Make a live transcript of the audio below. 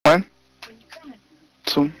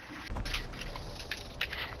soon.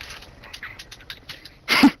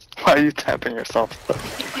 Why are you tapping yourself?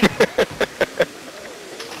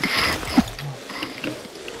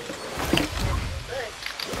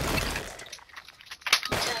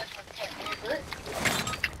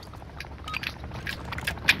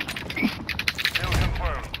 Kill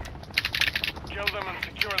confirmed. Kill them and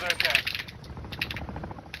secure their tank.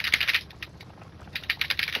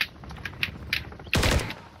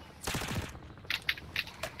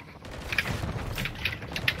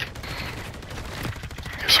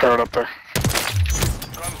 He's hurt up there.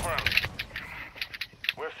 Confirmed.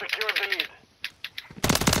 We've secured the lead.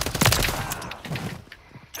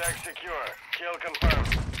 Tag secure. Kill confirmed.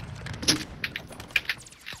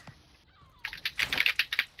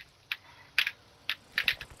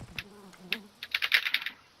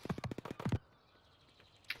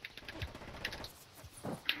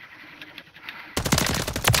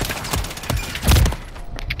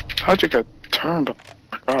 How'd you get turned? Oh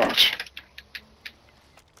my gosh.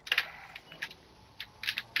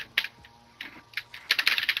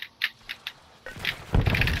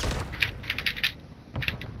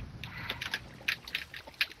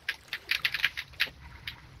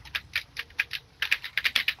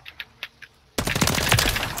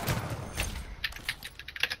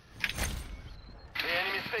 The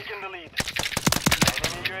enemy's taken the lead.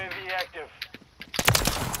 Enemy UAV active.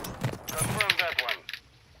 Confirm that one.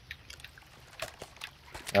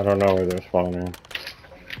 I don't know where they're spawning.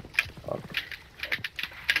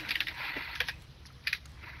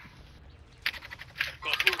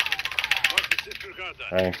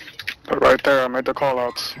 Thanks. But right there, I made the call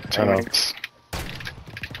outs. I know. Teammates.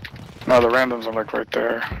 No, the randoms are like right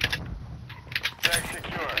there. Tag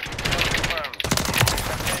secure. Kill confirmed.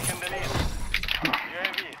 Have taken the lead.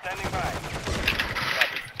 UAV standing by.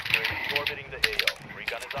 Copy. UAV orbiting the AO.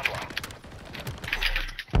 Recon is online.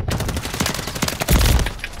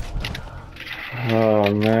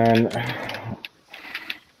 Oh man.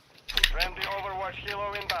 Friendly Overwatch Hilo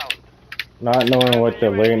inbound. Not knowing what the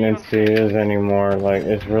latency is anymore, like,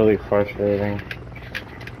 it's really frustrating.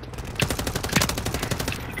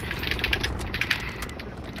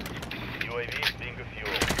 UAV is being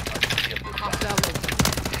refueled. RTB at this time.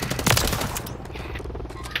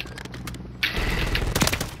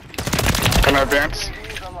 Can I advance?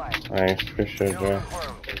 UAV is online. Thanks, appreciate Kill that.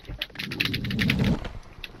 confirmed.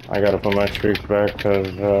 I gotta put my streaks back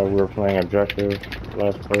because we were playing objective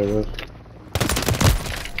last play of this.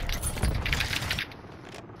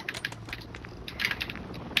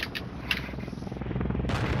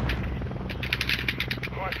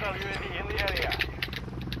 Hostile UAV in the area.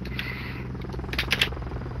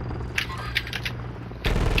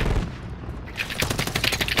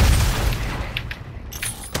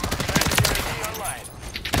 UAV online.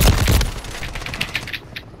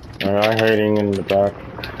 Alright, hiding in the back.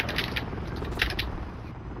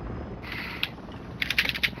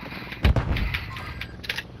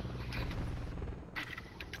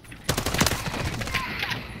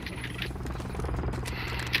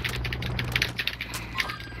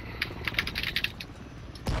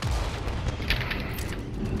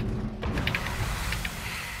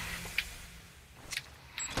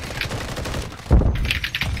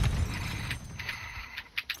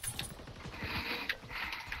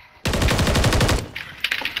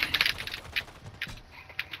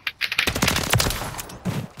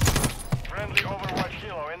 Friendly Overwatch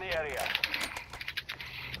Hilo in the area.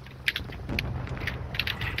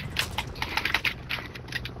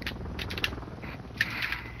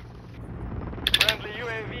 Friendly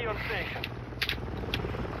UAV on station.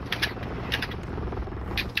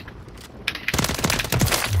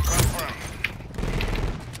 Confirmed.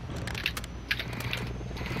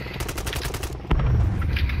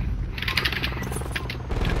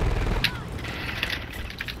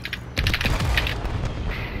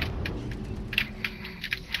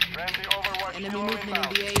 Friendly Overwatch Enemy Hilo movement in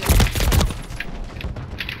inbound. the AO.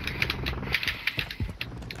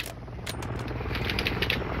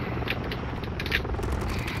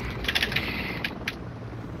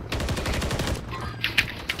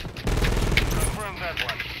 Confirm that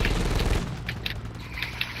one.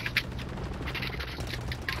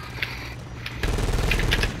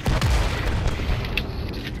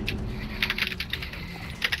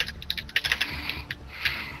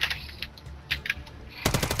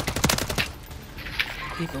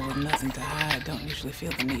 People with nothing to hide don't usually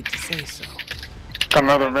feel the need to say so. Got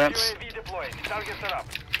another advance. UAV deployed. Target set up.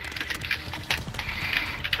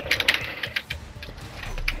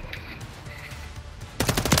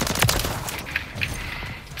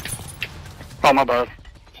 Oh, my bad.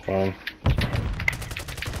 It's fine.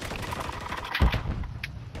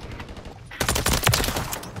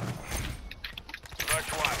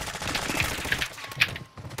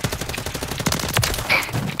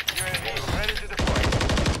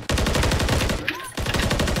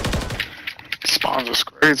 Spawns is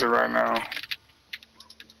crazy right now.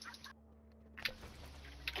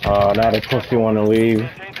 Now the pussy wanna leave.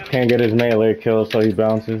 Can't get his melee kill, so he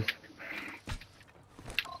bounces.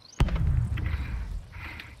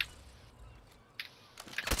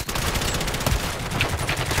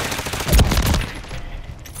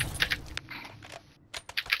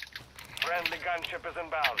 Friendly gunship is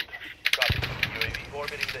inbound. Copy. UAV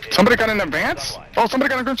orbiting the AO. Somebody got an advance? Oh, somebody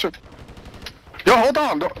got a gunship. Yo, hold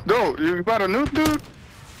on. Yo, you got a nuke, dude?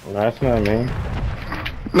 That's not me.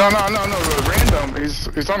 No. Random.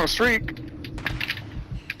 He's on a streak.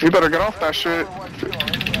 You better get off that shit.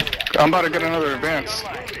 I'm about to get another advance.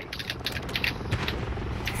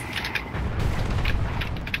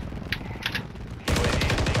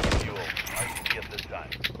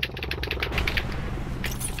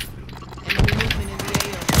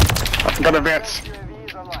 Got advance.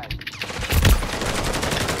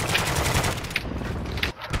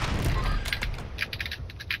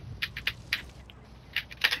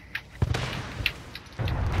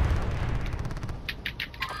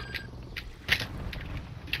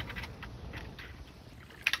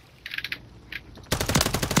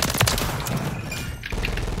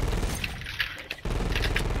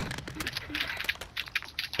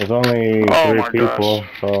 There's only Oh 3 my people, gosh.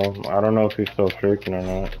 so I don't know if he's still streaking or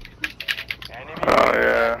not. Oh,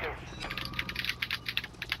 yeah.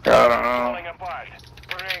 I don't know. Falling apart.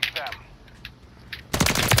 Break them.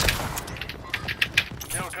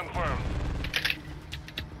 Kill confirmed.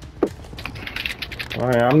 I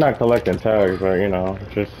mean, I'm not collecting tags, but you know,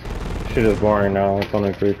 just shit is boring now. It's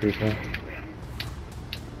only 3 people.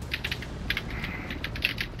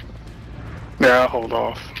 Yeah, I'll hold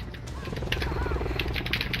off.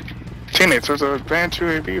 Teammates, there's an advanced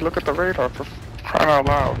UAV. Look at the radar for crying out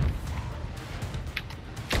loud.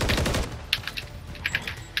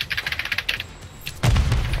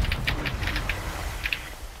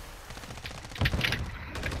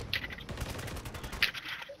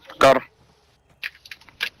 Got him.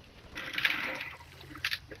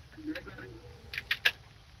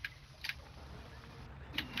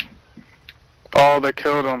 Oh, they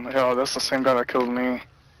killed him. Yo, that's the same guy that killed me.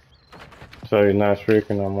 So he's not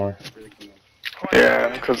streaking no more. Yeah,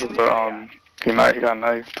 because of the he got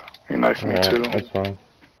knifed. He knifed me Yeah, too. that's fine.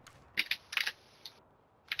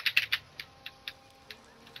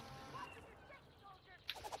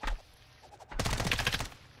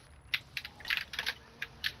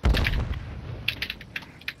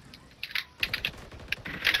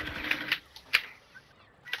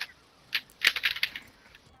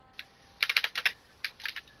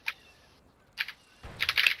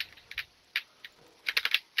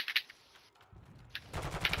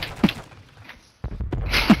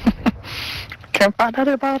 Can't find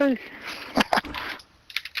anybody.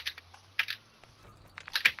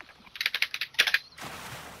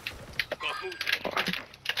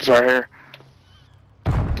 He's right here.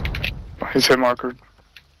 He's hit marker.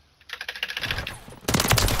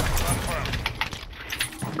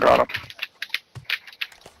 Got him.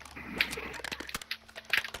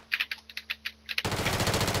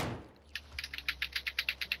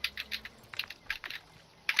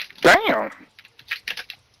 Damn.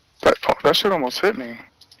 That shit almost hit me.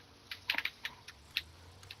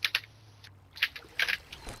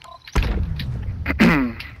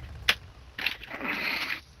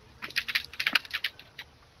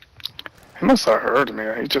 He must have heard me.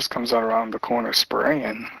 He just comes out around the corner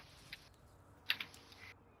spraying.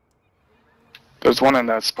 There's one in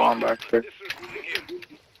that spawn back there.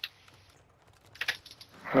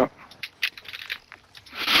 Oh.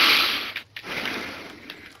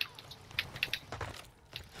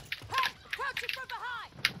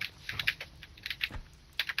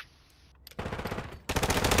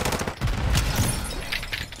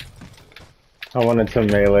 I wanted to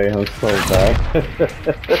melee him so bad.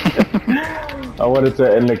 I wanted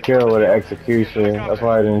to end the kill with an execution. That's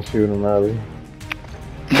why I didn't shoot him early.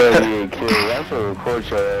 That's a report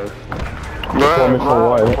your ass. Report me for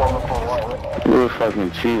what? You're a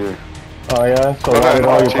fucking cheater. Oh yeah? So why did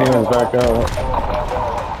all your teammates back out?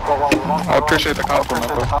 I appreciate the compliment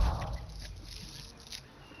though.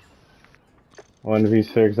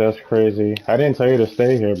 1v6, that's crazy. I didn't tell you to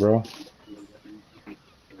stay here, bro.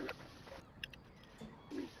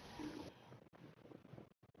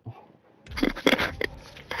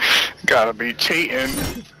 Gotta be cheating.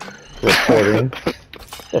 Reporting.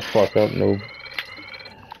 The fuck up, noob.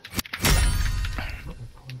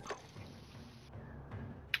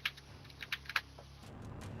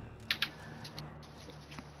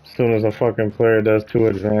 As soon as a fucking player does 2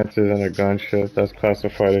 advances and a gunship, that's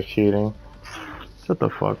classified as cheating. Shut the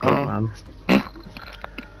fuck up, man.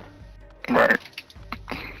 Right.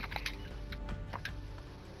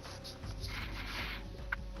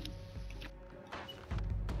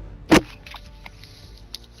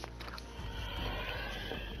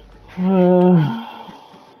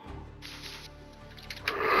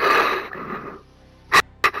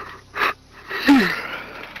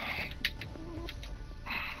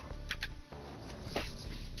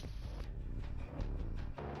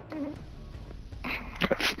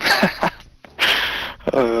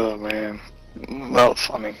 Oh man, that was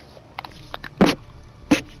funny.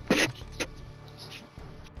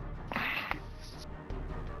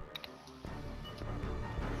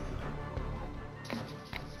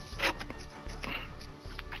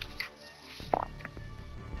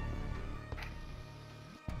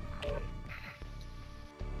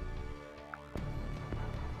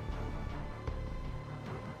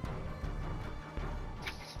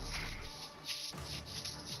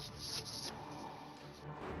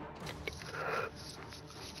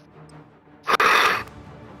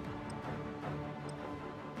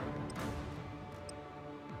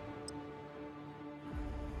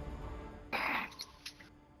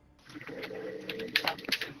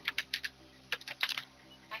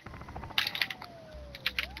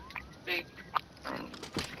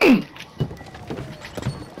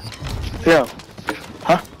 Yeah.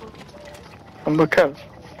 Huh? I'm with Kev.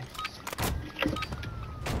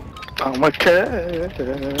 I'm with Kev.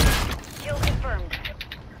 Kill confirmed.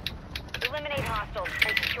 Eliminate hostiles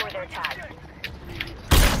and secure their tag.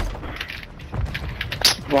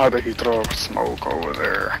 Why did he throw smoke over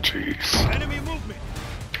there? Jeez. Enemy movement.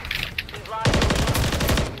 We've lost.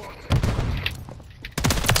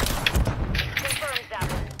 Confirmed that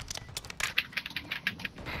one.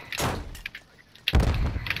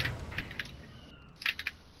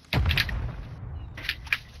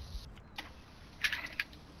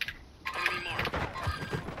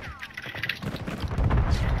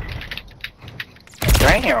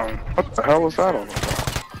 Damn! What the hell was that all about?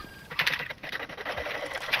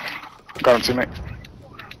 Got him, teammate.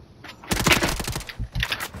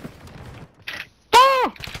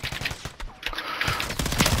 Ah!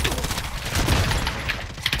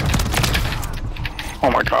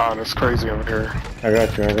 Oh my god, it's crazy over here. I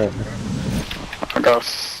got you, I got you. I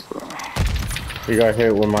guess. You got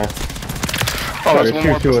hit with my... Oh, Try there's to one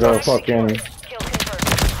more shoot you with a pistol. fucking... Kill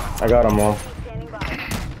confirmed. I got him all. Standing by.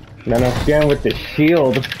 Then I'm scared with the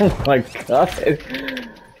shield. Oh my god.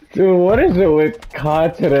 Dude, what is it with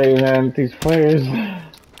COD today, man? These players.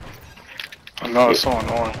 I know, it's so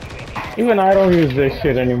annoying. Even I don't use this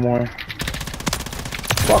shit anymore.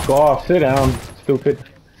 Fuck off, sit down, stupid.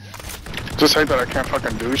 Just hate that I can't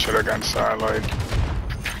fucking do shit against that, like...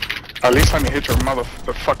 At least let me hit your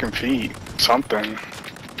fucking feet. Something.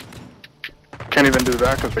 Can't even do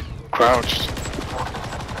that because they crouched.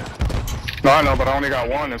 No, I know, but I only got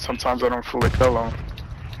one, and sometimes I don't fully kill them.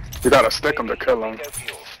 You gotta stick them to kill them.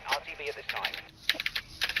 RTB at this time.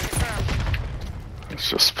 It's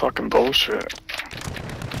just fucking bullshit.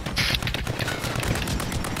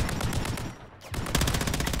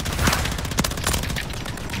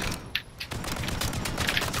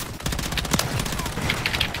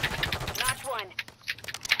 Knocked one.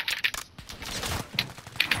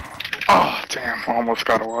 Oh, damn, I almost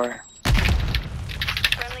got away.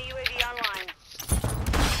 Friendly UAV online.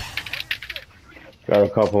 Got a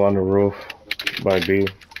couple on the roof by B.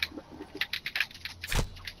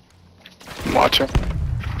 I'm watching.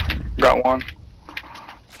 Got one.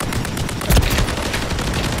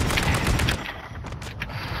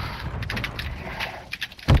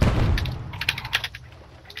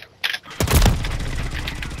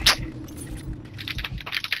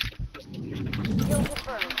 Kill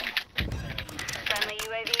confirmed. Friendly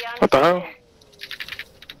UAV on. What the hell?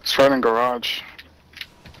 It's right in garage.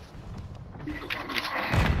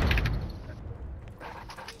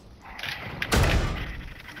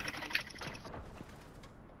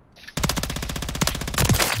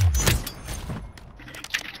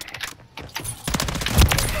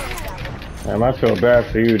 Damn, I feel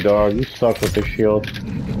bad for you, dog. You suck with the shield.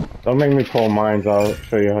 Don't make me pull mines out.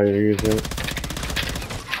 Show you how you use it.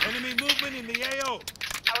 Enemy movement in the AO.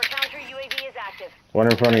 Our counter UAV is active. One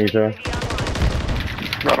in front of you, Joe. UAV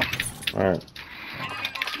online. Got him. Alright.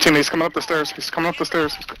 Team, he's coming up the stairs. He's coming up the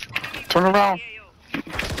stairs. Turn around.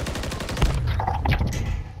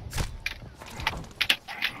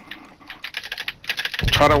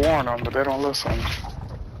 Try to warn them, but they don't listen.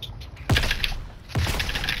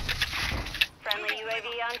 Friendly UAV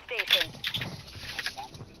on station.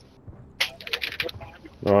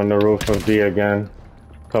 We're on the roof of B again.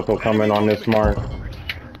 Couple coming on this mark.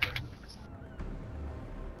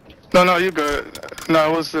 No, you good.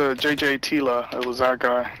 No, it was JJ Tila. It was that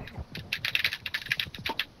guy.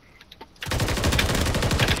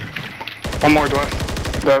 One more,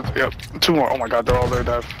 Dev. Yep. Two more. Oh my god, they're all there,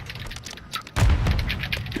 Dev.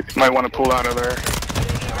 You might want to pull out of there.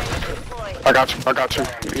 UAV ready to deploy. I got you.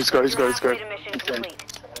 He's good. Operator mission complete.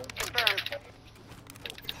 Confirmed.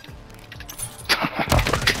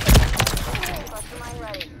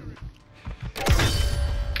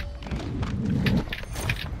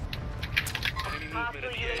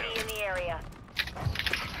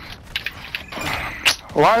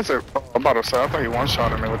 Why is it? Oh, I'm about to say, I thought he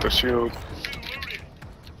one-shotted me with the shield.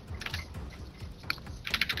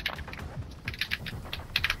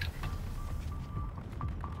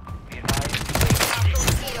 Hostile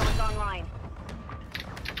mosquito is online.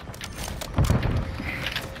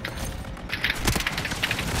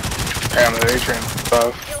 Damn, the Adrian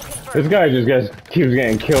stuff. Kill confirmed. This guy just keeps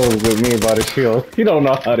getting killed with me by the shield. He don't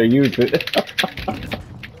know how to use it.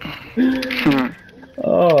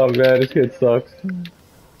 Oh man, this kid sucks.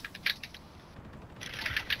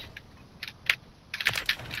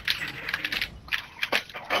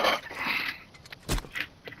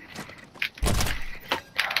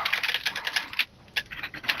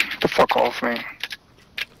 The fuck off me.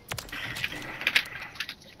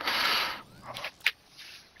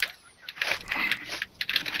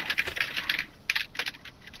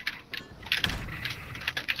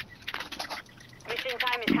 Mission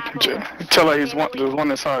time is half over. Tell her there's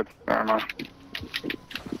one inside. Never mind.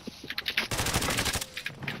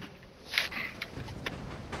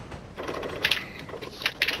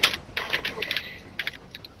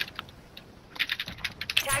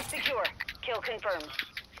 Tag secure. Kill confirmed.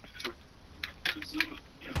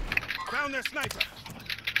 Found their sniper.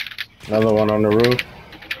 Another one on the roof.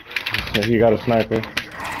 He got a sniper.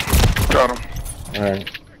 Got him.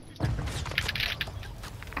 Alright.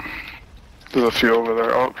 There's a few over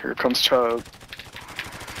there. Oh, here comes Chad.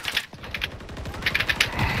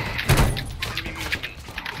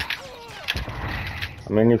 I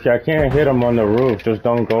mean, if I can't hit him on the roof, just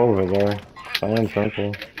don't go over there. Plain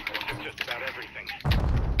simple. Just about everything.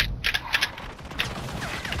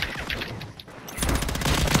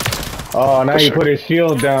 Oh, now you put his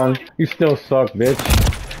shield down. You still suck, bitch.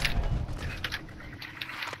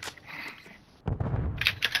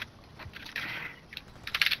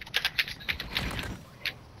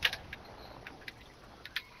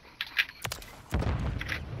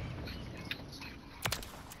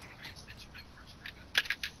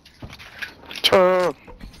 Chad.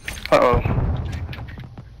 Uh-oh.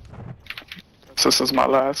 This is my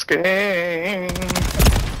last game.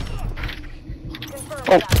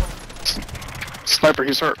 Confirmed Oh. that one. Sniper,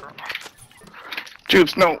 he's hurt.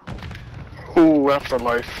 Jubes, no. Ooh,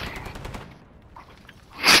 afterlife.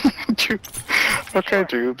 Okay,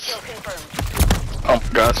 Jubes. Kill confirmed. Oh my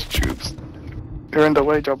gosh, Jubes. You're in the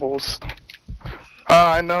way, doubles.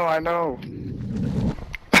 Ah, I know.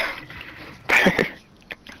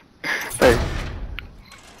 Hey.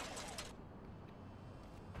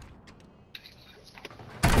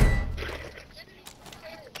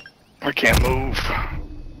 I can't move.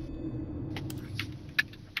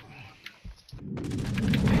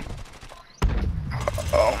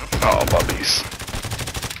 Oh, bubbies.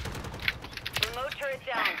 Remote turret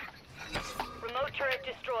down. Remote turret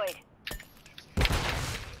destroyed.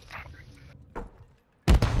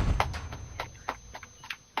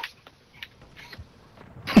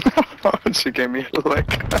 She gave me a lick.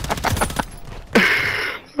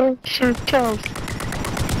 Oh, shoot, counts.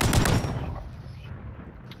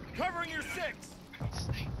 Covering your six.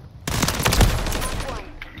 One.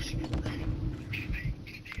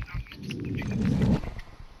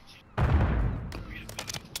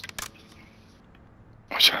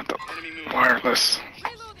 I should have the wireless.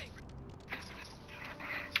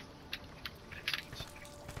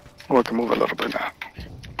 Oh, I can move a little bit now.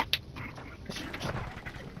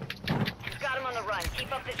 Got him on the run.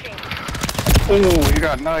 Keep up the chase. Oh, he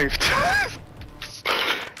got knifed.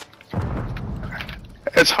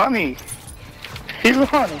 It's Honey. He's a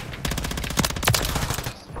Honey.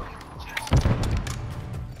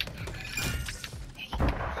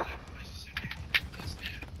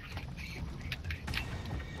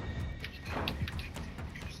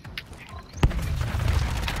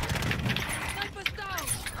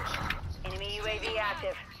 Enemy UAV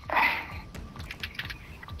active.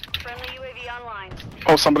 Friendly UAV online.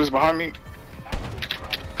 Oh, somebody's behind me.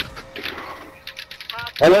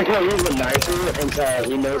 I like how he's a knifer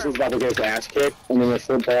until he knows he's about to get his ass kicked, and then there's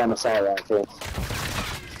football on the assault rifle.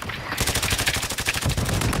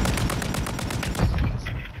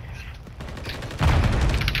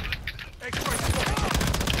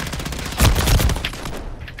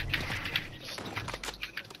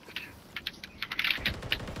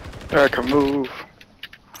 I can move.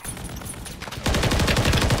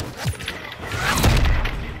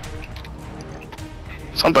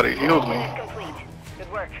 Somebody healed me. Complete.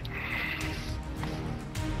 Good work.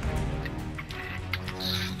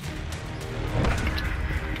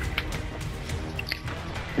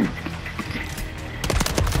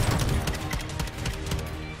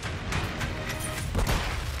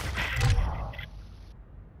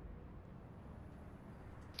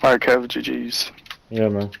 Alright, Kev, GG's. Yeah,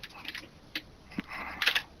 man.